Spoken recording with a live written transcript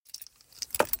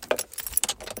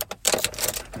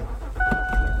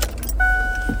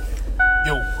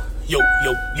Yo.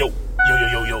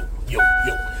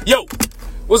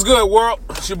 What's good, world?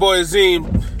 It's your boy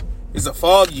Azim. It's a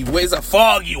foggy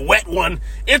wet one.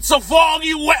 It's a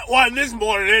foggy wet one this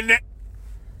morning, isn't it?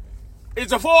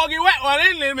 It's a foggy wet one,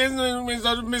 isn't it,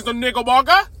 Mr.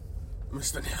 Nickelbacker?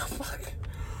 Mr. Nickelbacker.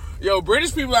 Yo,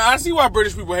 British people, I see why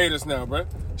British people hate us now, bro.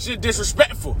 Shit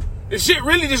disrespectful. This shit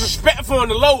really disrespectful on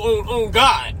the low on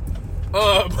God.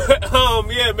 Yeah,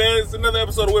 man, it's another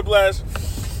episode of Whiplash.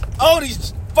 Oh,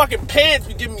 these fucking pants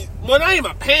be giving me, well, not even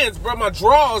my pants, bro, my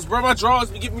drawers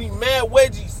be giving me mad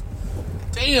wedgies.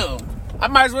 Damn, I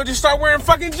might as well just start wearing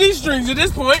fucking G-strings at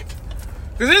this point,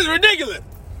 because this is ridiculous.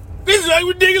 This is like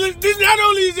ridiculous. This not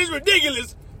only is this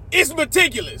ridiculous, it's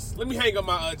meticulous. Let me hang up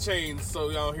my chains so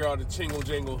y'all don't hear all the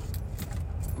jingle.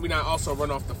 Let me not also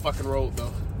run off the fucking road,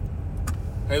 though.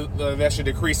 That should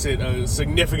decrease it a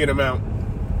significant amount.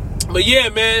 But yeah,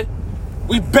 man,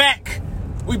 we back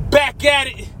at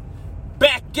it.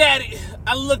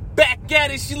 I look back at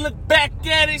it, she look back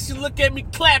at it, she look at me,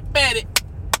 clap at it,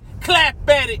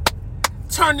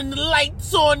 turning the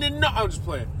lights on and I'm just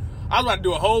playing. I was about to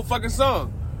do a whole fucking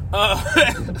song.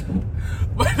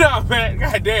 But no, man,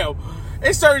 goddamn.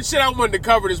 It's certain shit I wanted to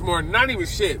cover this morning, not even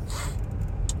shit.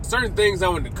 Certain things I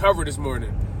wanted to cover this morning.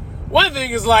 One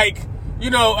thing is like, you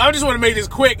know, I just want to make this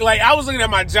quick. Like, I was looking at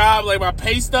my job, like my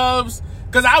pay stubs,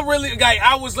 because I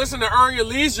was listening to Earn Your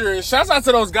Leisure, and shouts out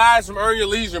to those guys from Earn Your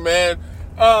Leisure, man.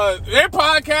 Their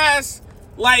podcast,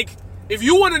 like, if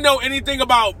you want to know anything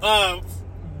about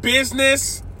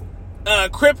business,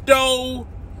 crypto,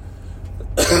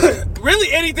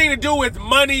 really anything to do with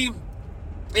money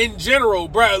in general,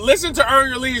 bro, listen to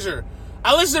Earn Your Leisure.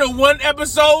 I listened to one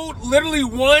episode, literally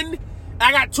one.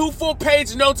 I got 2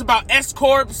 full-page notes about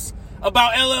S-Corps,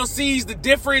 about LLCs, the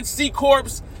difference,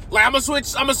 C-Corps. Like, I'm gonna switch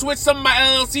some of my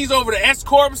LLCs over to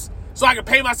S-Corps so I can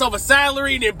pay myself a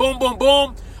salary, and then boom.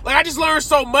 Like, I just learned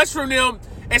so much from them.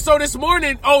 And so this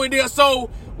morning, so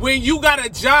when you got a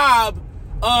job,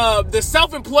 the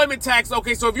self-employment tax,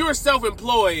 okay, so if you were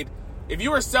self-employed,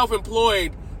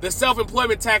 the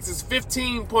self-employment tax is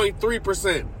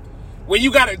 15.3%. When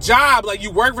you got a job, like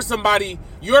you work for somebody,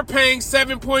 you're paying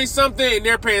 7 point something and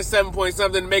they're paying 7 point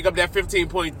something to make up that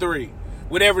 15.3.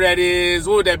 Whatever that is,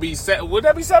 what would that be? Would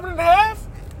that be 7.5?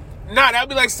 Nah, that'd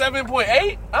be like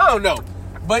 7.8. I don't know,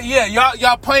 but yeah,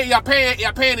 y'all paying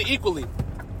it equally.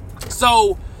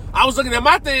 So I was looking at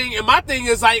my thing, and my thing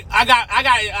is like I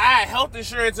had health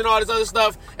insurance and all this other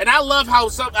stuff, and I love how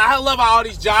all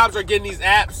these jobs are getting these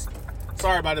apps.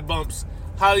 Sorry about the bumps.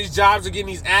 How these jobs are getting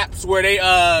these apps where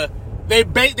they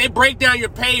break down your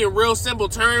pay in real simple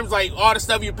terms, like all the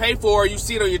stuff you pay for, you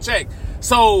see it on your check.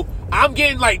 So I'm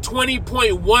getting like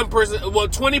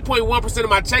 20.1% of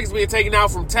my checks being taken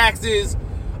out from taxes,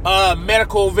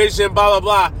 medical, vision, blah, blah,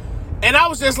 blah. And I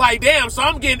was just like, damn, so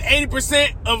I'm getting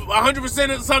 80% of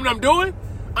 100% of something I'm doing?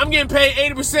 I'm getting paid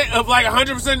 80% of like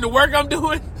 100% of the work I'm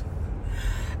doing?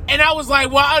 And I was like,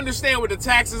 well, I understand with the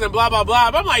taxes and blah, blah, blah.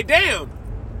 But I'm like, damn.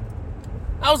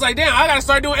 I was like, damn, I got to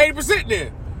start doing 80%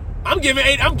 then. I'm getting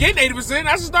 80%.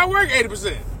 I should start working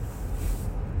 80%.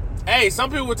 Hey, some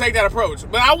people would take that approach.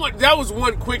 But that was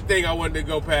one quick thing I wanted to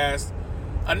go past.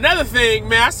 Another thing,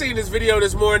 man, I seen this video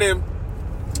this morning.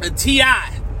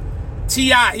 T.I.,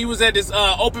 he was at this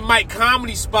open mic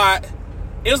comedy spot.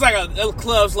 It was like a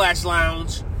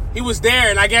club/lounge. He was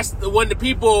there, and I guess the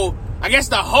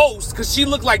host, because she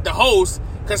looked like the host,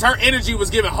 because her energy was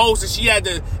giving host, and she had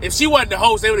to, if she wasn't the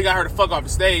host, they would have got her to fuck off the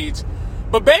stage.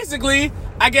 But basically,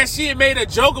 I guess she had made a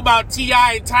joke about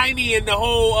T.I. and Tiny and the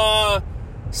whole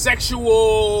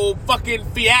sexual fucking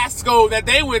fiasco that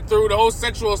they went through, the whole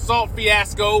sexual assault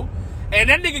fiasco. And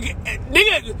that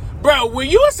nigga, bro, when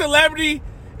you a celebrity,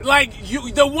 like,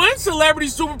 the one celebrity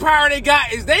superpower they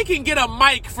got is they can get a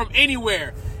mic from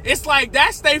anywhere. It's like,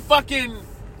 that's they fucking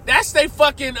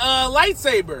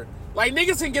lightsaber. Like,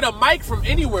 niggas can get a mic from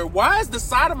anywhere. Why is the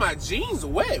side of my jeans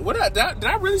wet? Did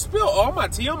I really spill all my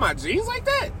tea on my jeans like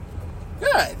that?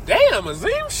 God damn,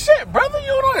 Azim, shit, brother, you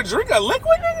don't know how to drink a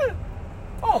liquid, nigga?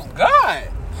 Oh, God.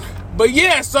 But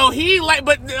yeah, so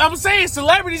but I'm saying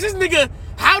celebrities,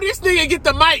 how this nigga get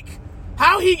the mic?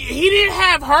 How he didn't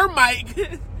have her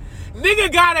mic.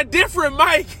 Nigga got a different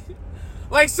mic.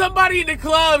 Like, somebody in the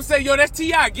club say, yo, that's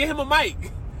T.I., get him a mic.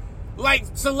 Like,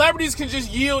 celebrities can just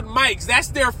yield mics. That's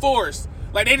their force.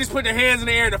 Like, they just put their hands in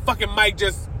the air and the fucking mic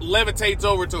just levitates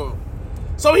over to him.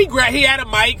 So he had a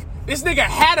mic. This nigga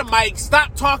had a mic,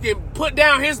 stopped talking, put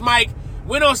down his mic,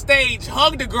 went on stage,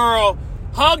 hugged the girl,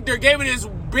 hugged her, gave her this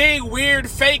big, weird,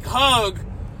 fake hug.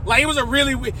 Like, it was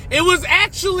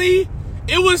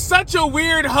such a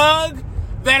weird hug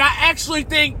that I actually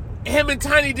think him and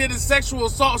Tiny did a sexual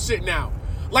assault shit now.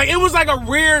 Like, it was like a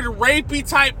weird rapey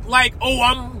type, like, oh,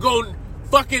 I'm going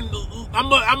fucking,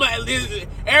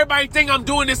 everybody think I'm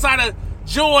doing this out of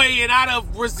joy and out of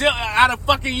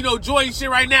fucking, you know, joy and shit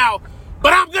right now,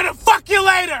 but I'm gonna fuck you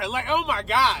later. Like, oh my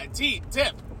God, tip,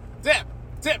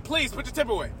 please put your tip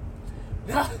away.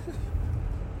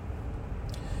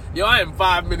 Yo, I am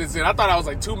 5 minutes in. I thought I was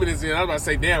like 2 minutes in. I was about to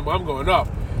say, damn, but I'm going up.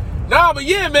 Nah, but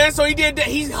yeah, man, so he did that.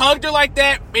 He hugged her like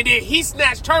that, and then he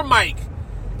snatched her mic,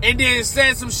 and then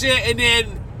said some shit, and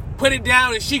then put it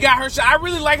down, and she got her shit. I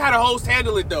really like how the host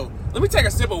handled it, though. Let me take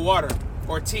a sip of water,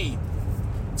 or tea.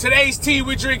 Today's tea,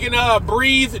 we're drinking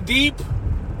Breathe Deep,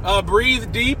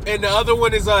 and the other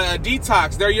one is a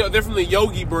Detox. They're from the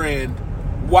Yogi brand.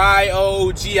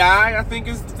 Y-O-G-I, I think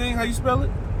is the thing, how you spell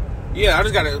it? Yeah, I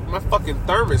just got my fucking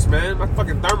thermos, man. My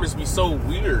fucking thermos be so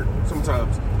weird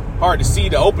sometimes. Hard to see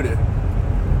to open it.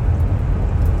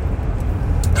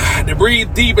 The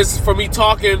Breathe Deep is for me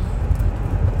talking,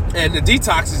 and the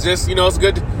Detox is just, you know, it's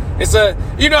good. It's a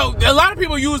lot of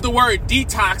people use the word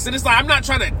detox, and it's like, I'm not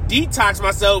trying to detox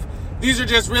myself. These are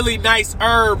just really nice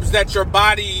herbs that your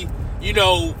body, you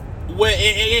know,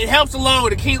 it helps along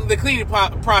with the cleaning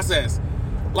process.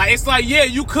 Like, it's like, yeah,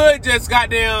 you could just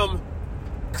goddamn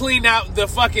clean out the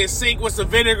fucking sink with some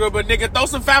vinegar, but nigga, throw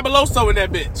some Fabuloso in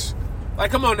that bitch.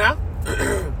 Like, come on now.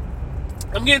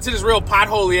 I'm getting to this real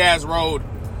potholy ass road,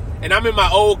 and I'm in my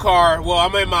old car. Well,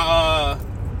 I'm in my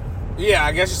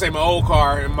I guess you say my old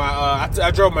car. And my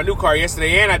I drove my new car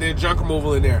yesterday, and I did junk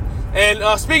removal in there. And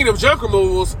speaking of junk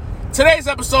removals, today's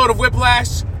episode of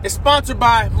Whiplash is sponsored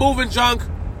by Moving Junk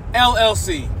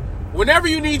LLC. Whenever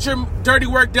you need your dirty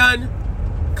work done,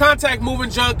 contact Moving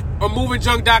Junk or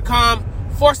movingjunk.com.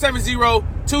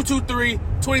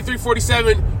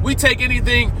 470-223-2347. We take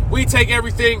anything, we take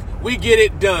everything, we get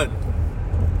it done.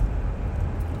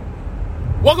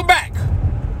 Welcome back.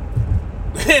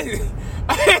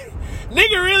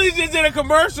 Nigga really just did a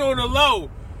commercial on the low.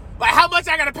 Like, how much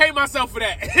I gotta pay myself for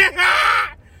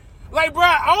that? Like, bro,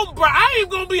 I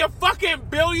ain't gonna be a fucking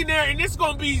billionaire, and it's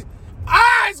gonna be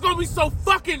so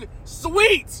fucking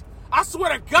sweet. I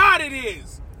swear to God it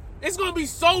is. It's gonna be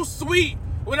so sweet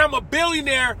when I'm a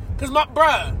billionaire, because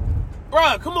bruh,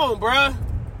 come on, bruh.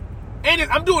 And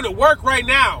I'm doing the work right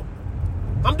now.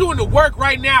 I'm doing the work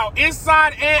right now,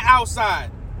 inside and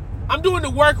outside. I'm doing the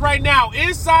work right now,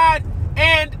 inside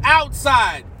and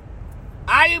outside.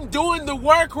 I am doing the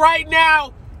work right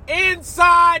now,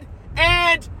 inside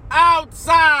and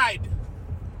outside.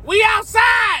 We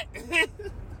outside!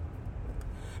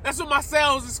 That's what my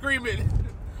cells are screaming.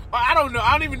 I don't know.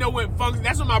 I don't even know what function.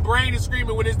 That's what my brain is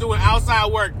screaming when it's doing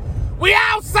outside work. We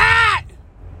outside!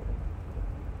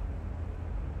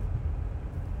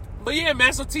 But yeah,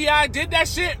 man, so T.I. did that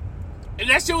shit. And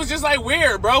that shit was just like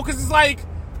weird, bro. Because it's like,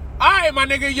 all right, my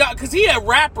nigga, because he a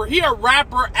rapper. He a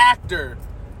rapper actor.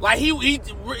 Like,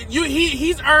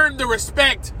 he's earned the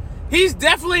respect. He's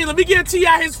definitely, let me give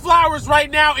T.I. his flowers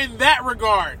right now in that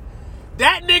regard.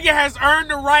 That nigga has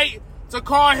earned the right to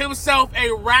call himself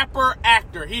a rapper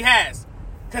actor. He has.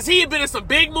 Because he had been in some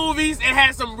big movies and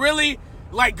had some really,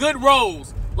 like, good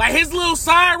roles. Like, his little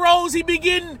side roles he be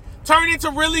getting turned into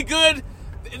really good.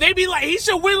 They be like, he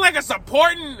should win, like, a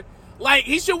supporting, like,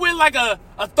 he should win, like, a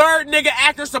third nigga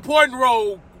actor supporting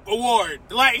role award.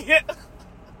 Like,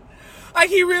 like,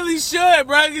 he really should,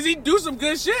 bro, because he do some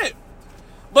good shit.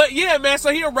 But, yeah, man,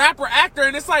 so he a rapper actor,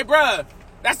 and it's like, bruh,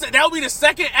 that'll be the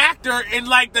second actor in,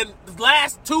 like, the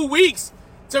last 2 weeks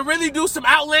to really do some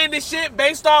outlandish shit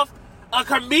based off a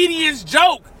comedian's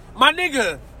joke. My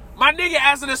nigga,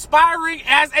 as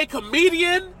a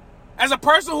comedian, as a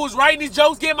person who's writing these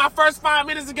jokes, getting my first 5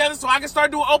 minutes together so I can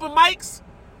start doing open mics,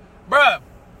 bruh.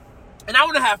 And I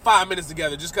want to have 5 minutes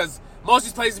together just because most of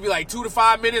these places be like 2 to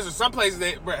 5 minutes, or some places,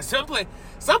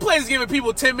 some places giving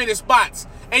people 10-minute spots.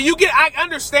 And I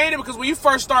understand it, because when you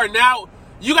first starting out,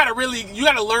 you gotta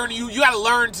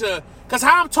learn to, because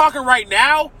how I'm talking right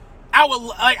now,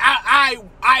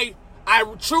 I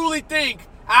truly think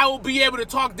I will be able to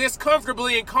talk this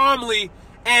comfortably and calmly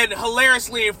and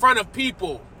hilariously in front of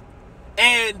people.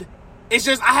 And it's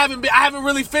just, I haven't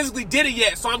really physically did it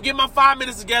yet. So I'm getting my 5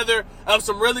 minutes together of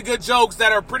some really good jokes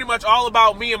that are pretty much all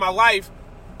about me and my life.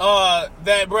 That,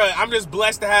 bruh, I'm just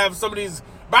blessed to have some of these.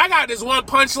 But I got this one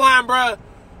punchline, bruh,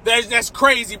 that's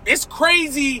crazy. It's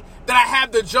crazy that I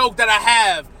have the joke that I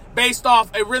have based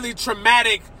off a really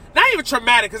traumatic, not even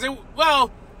traumatic,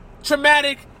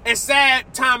 traumatic and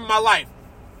sad time in my life.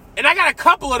 And I got a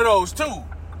couple of those too,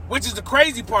 which is the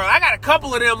crazy part. I got a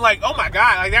couple of them like, oh my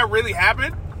God, like that really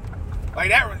happened? Like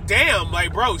that, damn,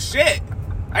 like bro, shit.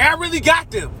 Like I really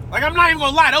got them. Like I'm not even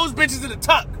gonna lie, those bitches in the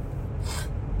tuck.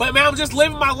 But man, I'm just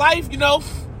living my life, you know.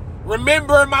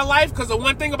 remember my life, because the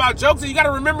one thing about jokes is you got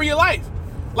to remember your life.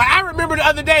 Like, I remember the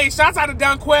other day, shouts out to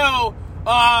Donquell.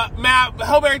 Man, I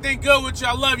hope everything good with you.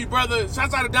 I love you, brother.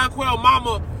 Shouts out to Donquell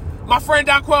mama. My friend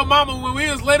Donquell mama, when we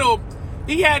was little,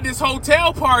 he had this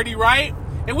hotel party, right?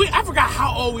 And I forgot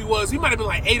how old we was. He might have been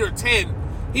like 8 or 10.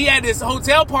 He had this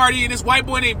hotel party, and this white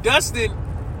boy named Dustin,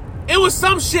 it was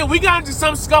some shit. We got into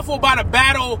some scuffle about a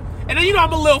battle. And then,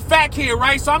 I'm a little fat kid,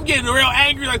 right? So I'm getting real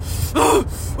angry, like,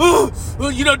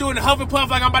 doing the huff and puff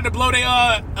like I'm about to blow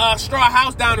their straw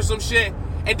house down or some shit.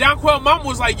 And Donquell mama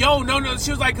was like, yo, no.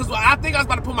 She was like, because I think I was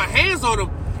about to put my hands on him.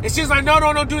 And she was like, no,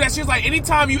 don't do that. She was like,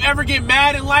 anytime you ever get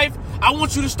mad in life, I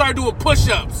want you to start doing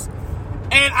push-ups.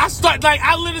 And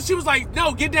she was like,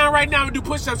 no, get down right now and do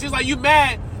push-ups. She was like, you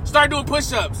mad? Start doing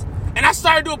push-ups. And I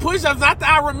started doing push-ups. And after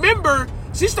I remember,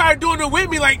 she started doing it with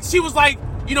me. Like, she was like,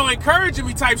 encouraging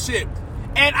me type shit.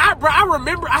 And I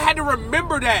remember, I had to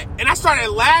remember that. And I started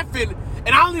laughing.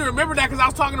 And I only remember that because I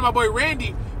was talking to my boy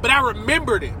Randy. But I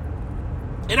remembered it.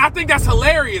 And I think that's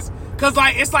hilarious. Because,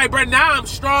 like, it's like, bro, now I'm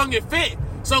strong and fit.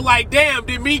 So, like, damn,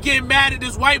 did me getting mad at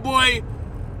this white boy,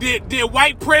 did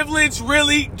white privilege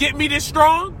really get me this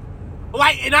strong?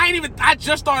 Like, and I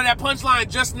just started that punchline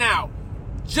just now.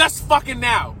 Just fucking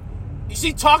now. You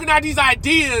see, talking out these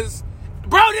ideas,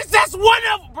 bro, that's one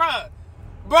of them,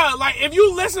 bro, like, if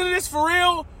you listen to this for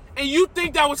real and you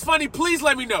think that was funny, please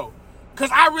let me know. Because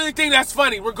I really think that's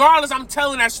funny. Regardless, I'm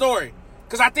telling that story.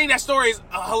 Because I think that story is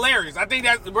hilarious. I think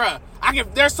that, bro,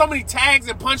 there's so many tags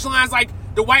and punchlines like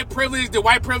the white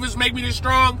privilege make me this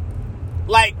strong.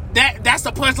 Like, that's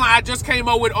the punchline I just came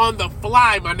up with on the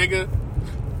fly, my nigga.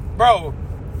 Bro.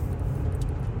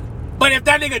 But if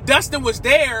that nigga Dustin was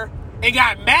there and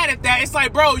got mad at that, it's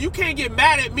like, bro, you can't get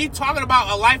mad at me talking about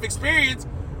a life experience,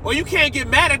 or you can't get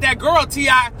mad at that girl,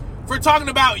 T.I., for talking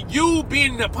about you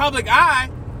being in the public eye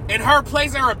and her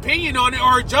placing her opinion on it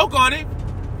or a joke on it.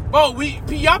 Bro,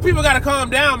 y'all people gotta calm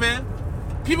down, man.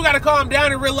 People gotta calm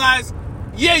down and realize,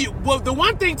 the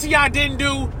one thing T.I. didn't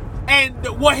do, and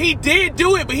he did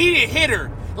do it, but he didn't hit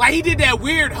her. Like, he did that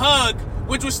weird hug,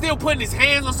 which was still putting his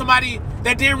hands on somebody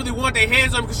that didn't really want their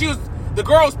hands on him, because the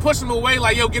girl was pushing him away,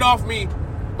 like, yo, get off me.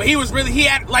 But he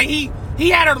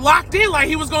had her locked in like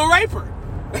he was gonna rape her.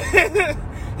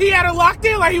 He had her locked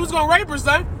in like he was gonna rape her,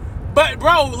 son. But,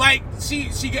 bro, like, she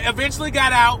eventually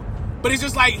got out. But it's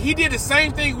just like, he did the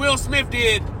same thing Will Smith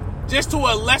did, just to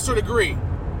a lesser degree.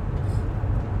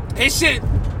 His shit,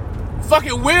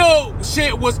 fucking Will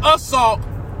shit was assault,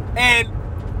 and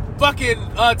fucking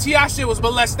T.I. shit was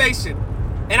molestation.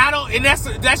 And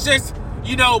that's just,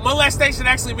 molestation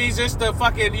actually means just to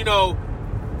fucking,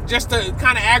 just to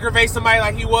kind of aggravate somebody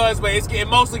like he was, but it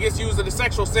mostly gets used in a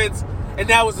sexual sense, and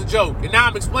that was the joke. And now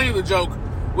I'm explaining the joke,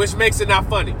 which makes it not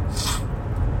funny.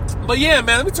 But yeah,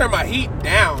 man, let me turn my heat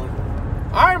down.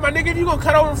 All right, my nigga, if you gonna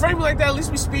cut over and frame me like that, at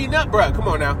least we speeding up, bro. Come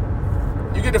on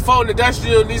now. You get the phone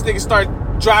industrial, and these niggas start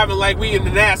driving like we in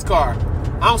the NASCAR.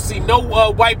 I don't see no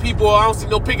white people. I don't see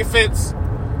no picket fence.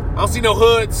 I don't see no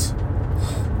hoods.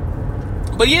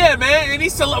 But yeah, man, and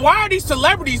why are these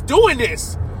celebrities doing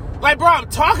this? Like, bro, I'm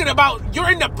talking about, you're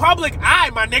in the public eye,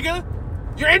 my nigga.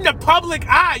 You're in the public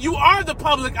eye. You are the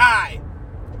public eye.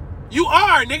 You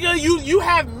are, nigga. You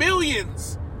have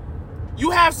millions.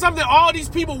 You have something all these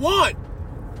people want.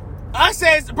 Us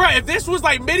as, bro, if this was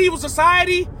like medieval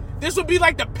society, this would be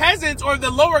like the peasants or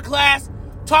the lower class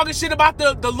talking shit about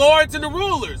the lords and the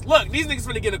rulers. Look, these niggas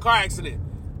finna get in a car accident.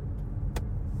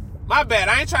 My bad.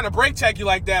 I ain't trying to brake check you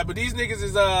like that, but these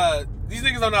niggas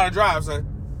don't know how to drive, son.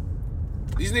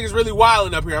 These niggas really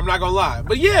wilding up here. I'm not gonna lie.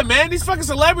 But yeah, man, these fucking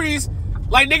celebrities,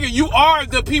 like, nigga, you are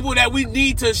the people that we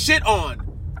need to shit on.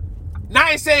 Now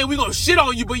I ain't saying we gonna shit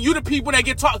on you, but you the people that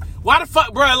get talk. Why the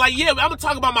fuck, bro? Like, yeah, I'm gonna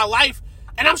talk about my life.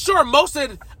 And I'm sure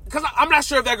because I'm not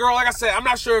sure if that girl, like I said, I'm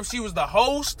not sure if she was the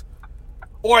host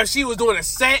or if she was doing a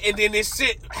set and then this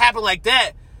shit happened like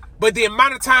that. But the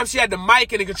amount of time she had the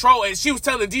mic and the control, and she was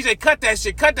telling the DJ, cut that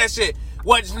shit.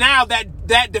 Which now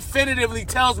that definitively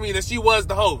tells me that she was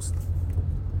the host.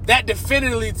 That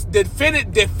definitively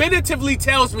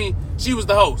tells me she was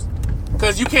the host.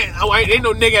 Because you can't, ain't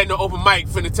no nigga at no open mic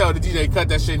finna tell the DJ, cut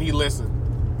that shit, and he listen.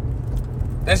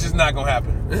 That's just not gonna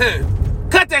happen.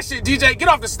 Cut that shit, DJ. Get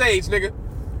off the stage, nigga.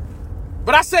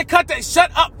 But I said cut that.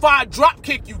 Shut up before I drop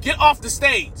kick you. Get off the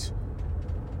stage.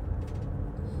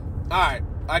 Alright,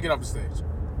 I get off the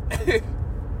stage.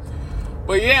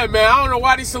 But yeah, man, I don't know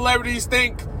why these celebrities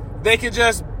think they can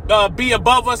just be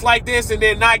above us like this and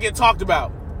then not get talked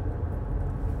about.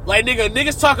 Like,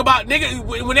 niggas talk about,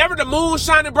 whenever the moon's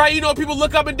shining bright, you know what people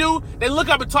look up and do? They look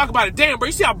up and talk about it. Damn, bro,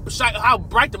 you see how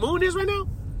bright the moon is right now?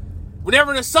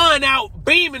 Whenever the sun out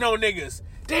beaming on niggas,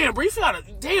 damn, bro,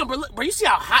 bro, you see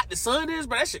how hot the sun is,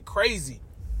 bro? That shit crazy.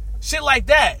 Shit like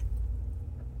that.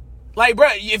 Like, bro,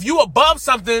 if you above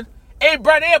something, and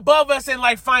bro, they above us in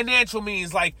like financial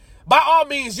means. Like, by all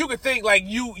means, you could think like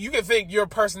you can think your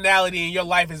personality and your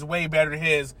life is way better than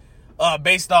his,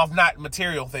 based off not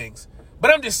material things.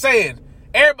 But I'm just saying,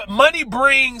 money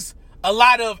brings a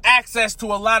lot of access to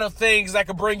a lot of things that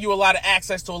could bring you a lot of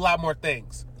access to a lot more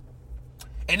things.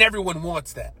 And everyone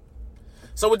wants that.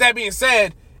 So with that being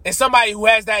said, and somebody who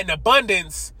has that in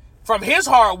abundance from his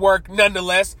hard work,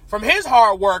 nonetheless,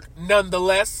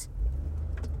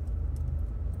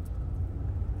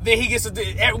 then he gets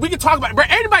we can talk about it, bro.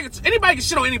 Anybody can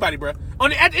shit on anybody, bro. At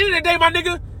the end of the day, my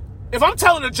nigga, if I'm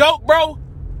telling a joke, bro,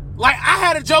 like I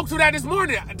had a joke to that this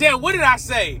morning. Damn, what did I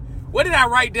say? What did I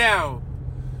write down?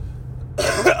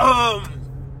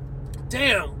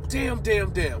 Damn.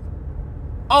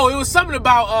 Oh, it was something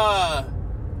about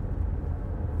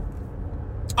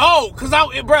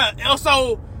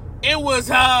so it was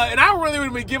and I don't really would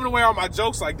have been giving away all my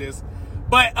jokes like this.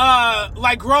 But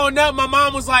like growing up, my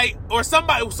mom was like, or some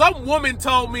woman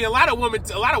told me, a lot of women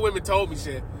told me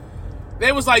shit.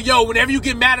 They was like, yo, whenever you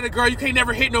get mad at a girl, you can't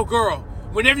never hit no girl.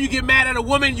 Whenever you get mad at a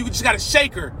woman, you just gotta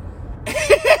shake her.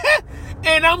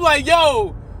 And I'm like,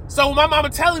 yo, so my mama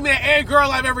telling me that every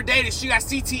girl I've ever dated, she got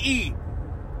CTE.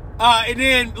 And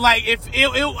then like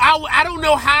I don't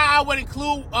know how I would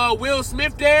include Will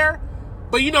Smith there,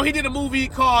 but you know he did a movie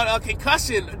called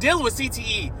Concussion dealing with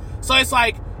CTE. So it's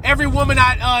like every woman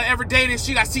I ever dated,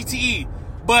 she got CTE.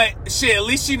 But shit, at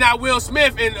least she not Will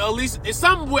Smith, and at least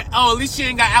at least she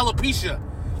ain't got alopecia.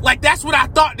 Like that's what I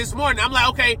thought this morning. I'm like,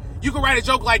 okay, you can write a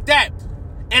joke like that.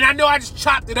 And I know I just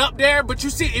chopped it up there, but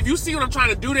if you see what I'm trying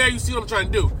to do there, you see what I'm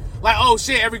trying to do. Like, oh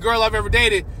shit, every girl I've ever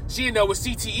dated, she ended up with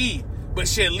CTE. But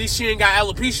shit, at least she ain't got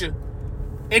alopecia.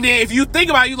 And then if you think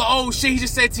about it, you like, oh shit, he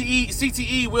just said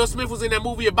CTE. Will Smith was in that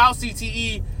movie about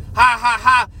CTE. Ha ha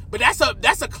ha. But that's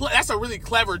a really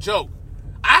clever joke.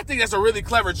 I think that's a really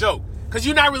clever joke. Cause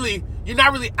you're not really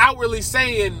outwardly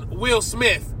saying Will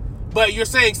Smith, but you're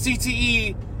saying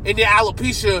CTE and then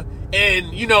alopecia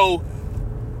and, you know,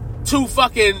 two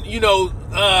fucking, you know,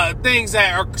 things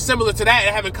that are similar to that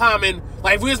and have in common.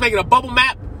 Like if we was making a bubble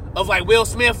map of like Will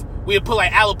Smith, we'd put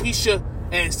like alopecia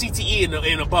and CTE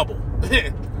in a bubble.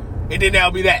 And then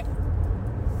that'll be that.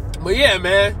 But yeah,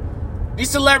 man, these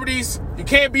celebrities, you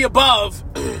can't be above.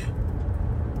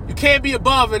 You can't be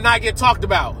above and not get talked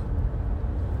about.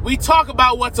 We talk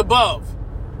about what's above.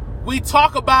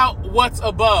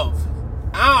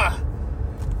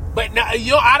 But now,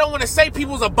 I don't want to say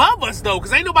people's above us though,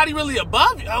 because ain't nobody really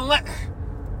above you. Unless,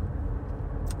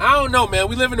 I don't know, man.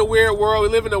 We live in a weird world. We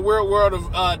live in a weird world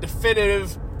of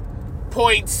definitive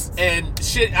points and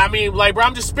shit. I mean, like, bro,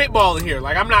 I'm just spitballing here.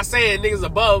 Like, I'm not saying niggas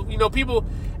above. You know, people.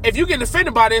 If you get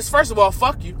offended by this, first of all,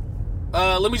 fuck you.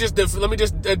 Let me just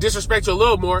disrespect you a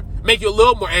little more, make you a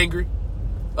little more angry.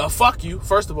 Fuck you,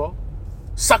 first of all.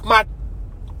 Suck my.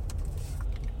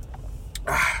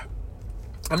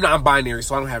 I'm binary,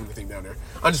 so I don't have anything down there.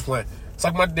 I'm just playing.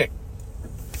 Suck my dick.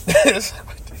 Suck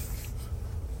my dick.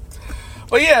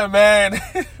 But yeah, man.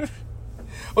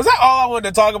 Was that all I wanted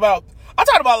to talk about? I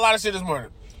talked about a lot of shit this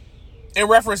morning. In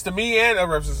reference to me and in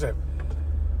reference to him.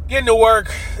 Getting to work.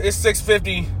 It's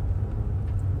 6:50.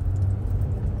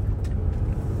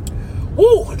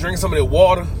 Woo! Drink some of that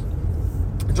water.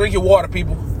 Drink your water,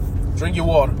 people. Drink your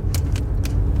water.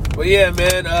 But yeah,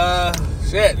 man.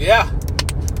 Shit, yeah.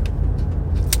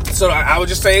 So I would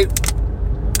just say,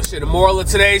 shit, the moral of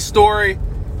today's story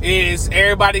is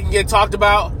everybody can get talked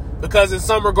about because in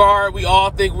some regard, we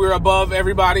all think we're above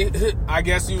everybody, I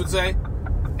guess you would say.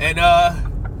 And,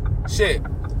 shit,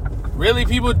 really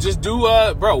people just do,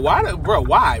 why, bro? I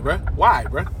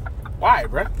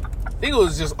think it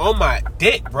was just on my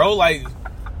dick, bro. Like,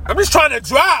 I'm just trying to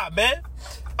drive, man.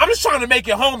 I'm just trying to make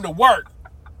it home to work.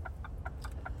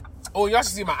 Oh, y'all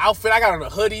should see my outfit. I got on a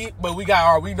hoodie, but we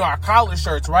know our collar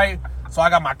shirts, right? So I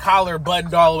got my collar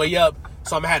buttoned all the way up.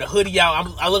 So I'm gonna have a hoodie out.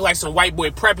 I look like some white boy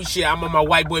preppy shit. I'm on my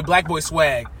white boy, black boy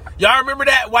swag. Y'all remember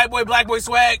that? White boy, black boy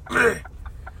swag?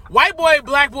 White boy,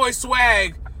 black boy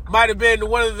swag might have been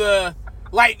one of the,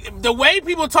 like, the way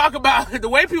people talk about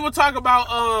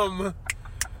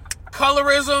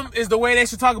colorism is the way they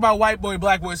should talk about white boy,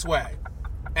 black boy swag.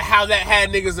 And how that had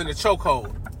niggas in the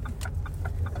chokehold.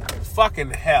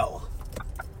 Fucking hell.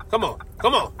 Come on.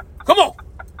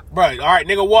 Bro, alright,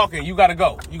 nigga walking. You gotta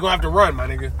go. You gonna have to run, my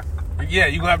nigga. Yeah,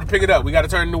 you gonna have to pick it up. We gotta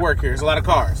turn into work here. There's a lot of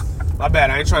cars. My bad,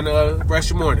 I ain't trying to rush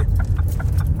your morning.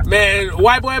 Man,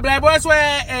 white boy, black boy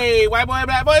swag. Hey, white boy,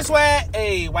 black boy swag.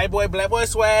 Hey, white boy, black boy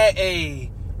swag. Hey.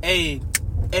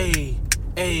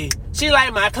 She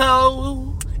like my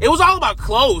clothes. It was all about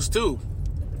clothes, too.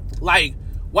 Like,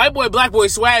 white boy, black boy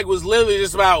swag was literally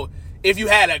just about if you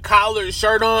had a collared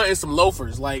shirt on and some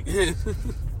loafers. Like,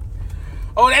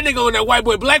 oh, that nigga on that white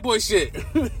boy, black boy shit.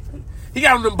 He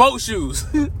got on them boat shoes.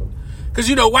 Because,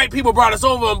 you know, white people brought us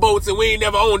over on boats and we ain't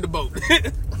never owned a boat.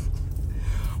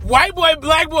 White boy,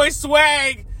 black boy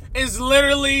swag is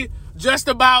literally just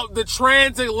about the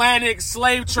transatlantic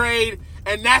slave trade,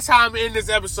 and that's how I'm in this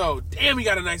episode. Damn, he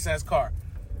got a nice-ass car.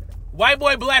 White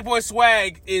boy, black boy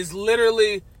swag is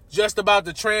literally just about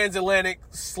the transatlantic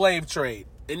slave trade,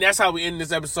 and that's how we end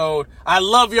this episode. I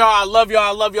love y'all. I love y'all.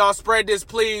 I love y'all. Spread this,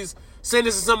 please. Send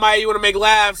this to somebody you want to make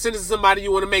laugh. Send this to somebody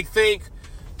you want to make think.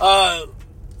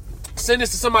 Send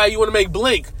this to somebody you want to make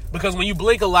blink, because when you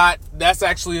blink a lot, that's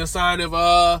actually a sign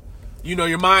of, you know,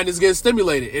 your mind is getting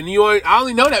stimulated. And I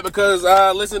only know that because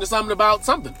I listened to something about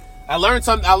something. I learned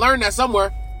that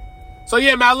somewhere. So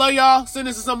yeah, man, I love y'all. Send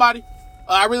this to somebody.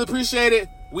 I really appreciate it.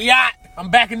 We out. I'm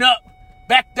backing up.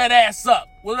 Back that ass up.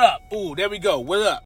 What up? Ooh, there we go. What up?